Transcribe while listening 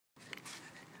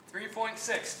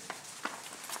3.6.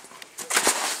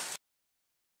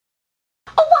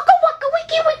 Oh, waka waka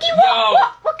wiki wiki Yo,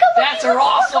 waka that's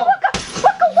awesome.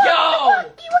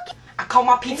 Yo, I called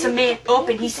my pizza man up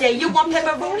and he said, "You want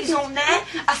pepperonis on that?"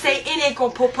 I say, "It ain't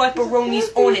gonna put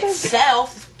pepperonis on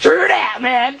itself." true that,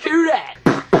 man. True that.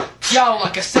 Yo,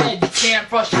 like I said, you can't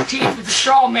brush your teeth with a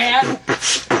straw, man.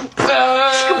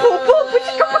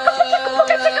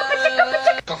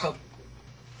 Go home.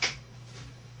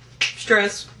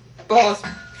 Stress. Boss. They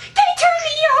turned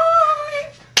me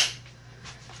on.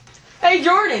 Hey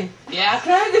Jordan. Yeah?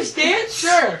 Can I have this dance?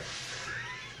 Sure.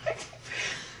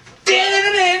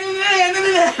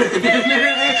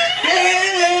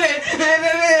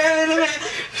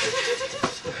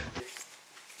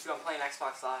 So I'm playing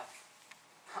Xbox Live.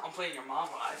 I'm playing your mom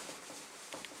live.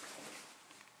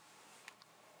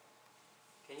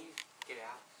 Can you get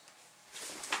out?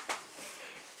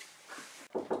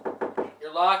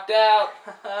 You're locked out.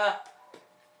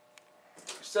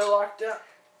 You're so locked out.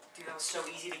 Dude, that was so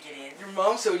easy to get in. Your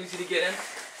mom's so easy to get in.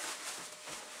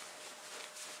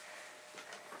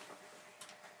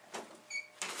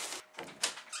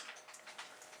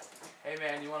 Hey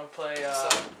man, you wanna play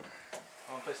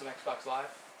some Xbox Live?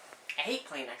 I hate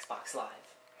playing Xbox Live.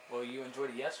 Well, you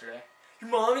enjoyed it yesterday. Your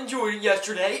mom enjoyed it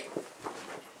yesterday.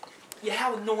 Yeah,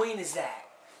 how annoying is that?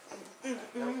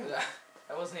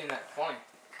 That wasn't even that funny.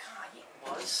 God, yeah,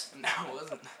 it was. No, it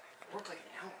wasn't. It worked like an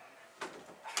hour.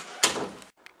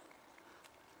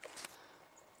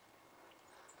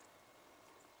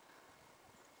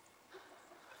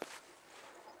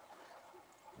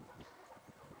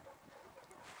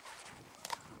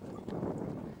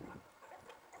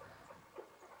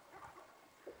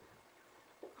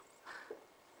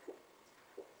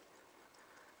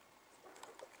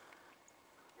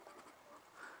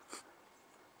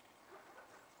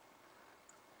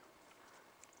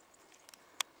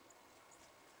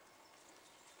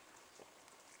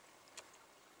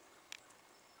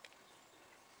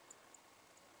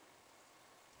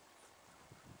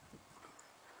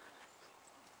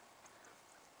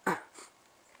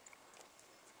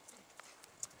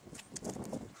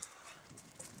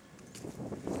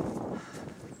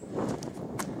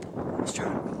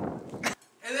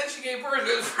 And then she gave birth.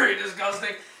 It was pretty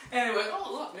disgusting. Anyway,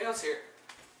 oh look, Dale's here.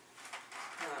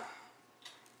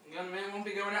 Young man won't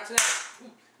be going out today.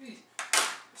 Ooh, geez.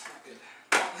 That's not good.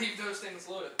 Don't leave those things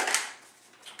loaded.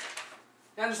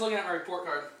 Now I'm just looking at my report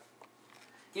card.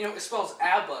 You know, it spells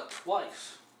ABBA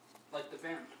twice. Like the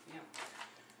band. Yeah.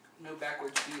 No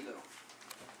backwards B though.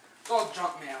 It's all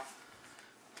junk mail.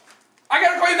 I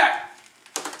gotta call you back!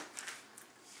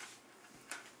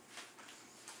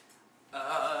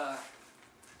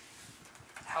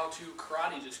 How to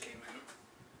Karate just came in.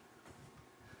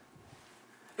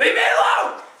 Leave me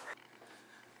alone!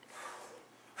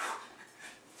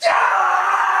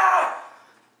 Ah!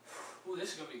 Ooh,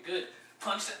 this is gonna be good.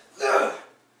 Punch that.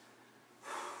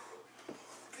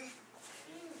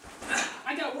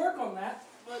 I got work on that,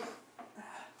 but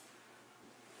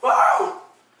whoa!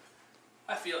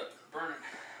 I feel it burning.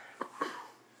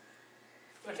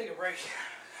 Gotta take a break.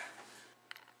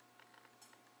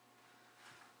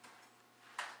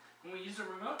 When we use the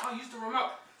remote, I'll use the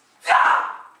remote.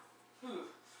 Ah!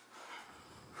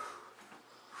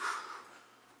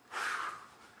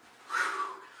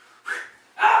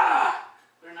 Ah!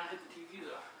 Better not hit the TV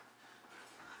though.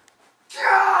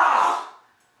 Ah!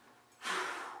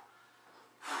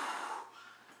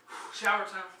 Shower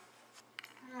time.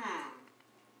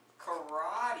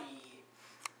 Karate.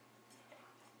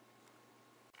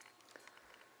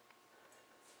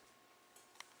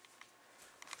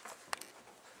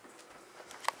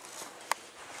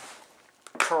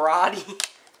 Karate.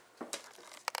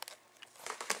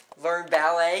 Learn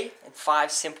ballet in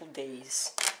 5 simple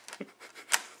days.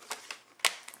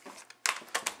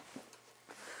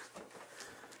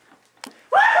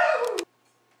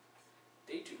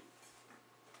 Day 2.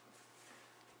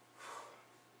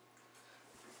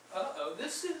 Uh-oh,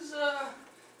 this is a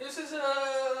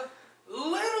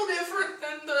little different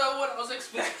than what I was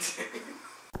expecting.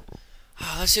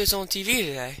 Oh, let's see what's on TV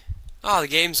today. Oh, the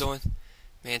game's on.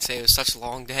 Man, today was such a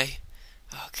long day.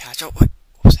 Oh, gosh. Oh, what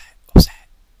was that? What was that?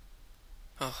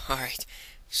 Oh, alright.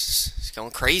 It's going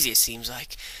crazy, it seems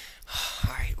like.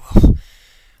 Alright, well.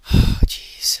 Oh,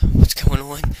 jeez. What's going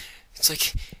on? It's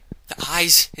like the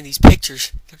eyes in these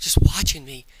pictures, they're just watching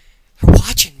me. They're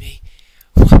watching me.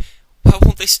 Why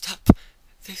won't they stop?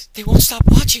 They won't stop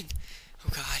watching.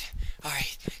 Oh, God.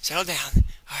 Alright, settle down.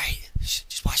 Alright,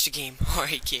 just watch the game.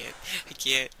 Alright, I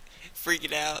can't.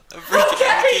 Freaking out. I'm freaking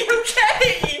out.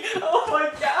 Okay! Oh my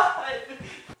god!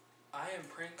 I am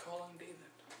prank calling David.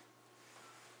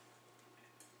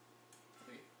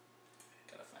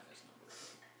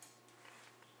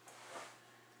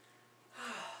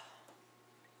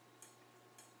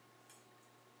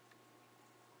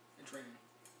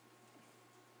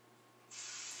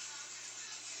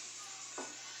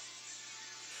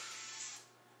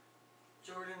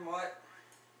 Jordan, what?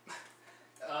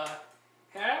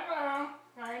 Hello.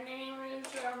 My name is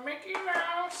Mickey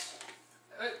Mouse.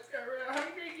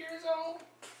 100 years old.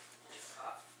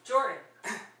 Jordan,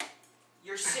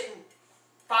 you're sitting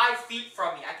 5 feet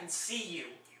from me. I can see you.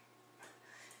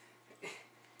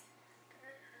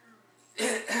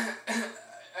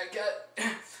 I got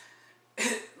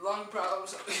lung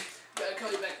problems. Gotta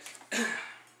call you back.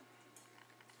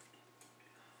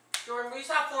 Jordan, will you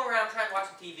stop fooling around trying to watch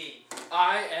the TV?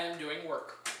 I am doing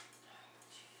work.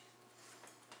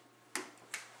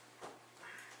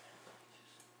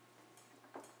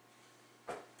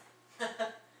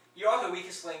 You are the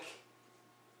weakest link.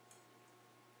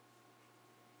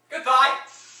 Goodbye!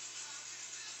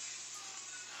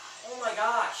 Oh my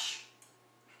gosh.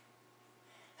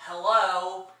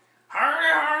 Hello?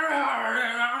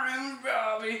 My name's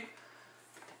Bobby.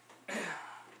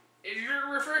 Is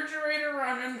your refrigerator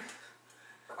running?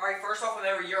 Alright, first off,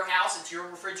 whenever your house, it's your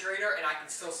refrigerator, and I can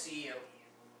still see you.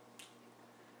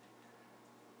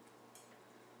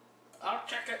 I'll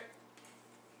check it.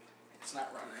 It's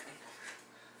not running.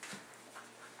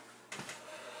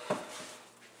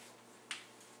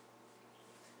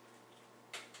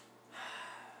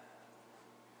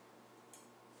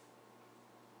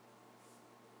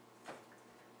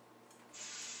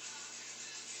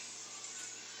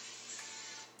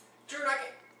 Jordan, I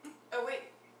can... Oh, wait.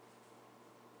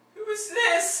 Who is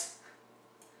this?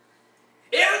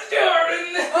 It's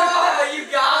Jordan! Oh, you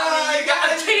got me! You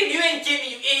got me! Kidding, you didn't get me,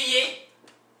 you idiot!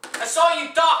 I saw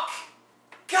you duck!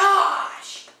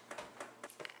 Gosh!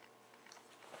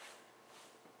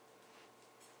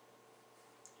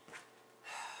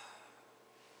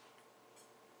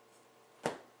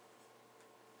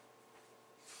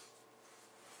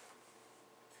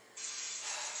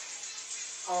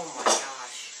 Oh my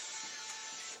gosh.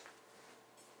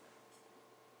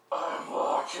 I'm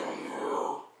watching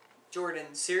you.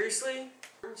 Jordan, seriously?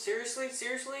 Seriously?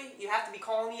 Seriously? You have to be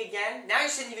calling me again? Now you're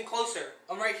sitting even closer.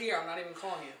 I'm right here. I'm not even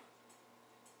calling you.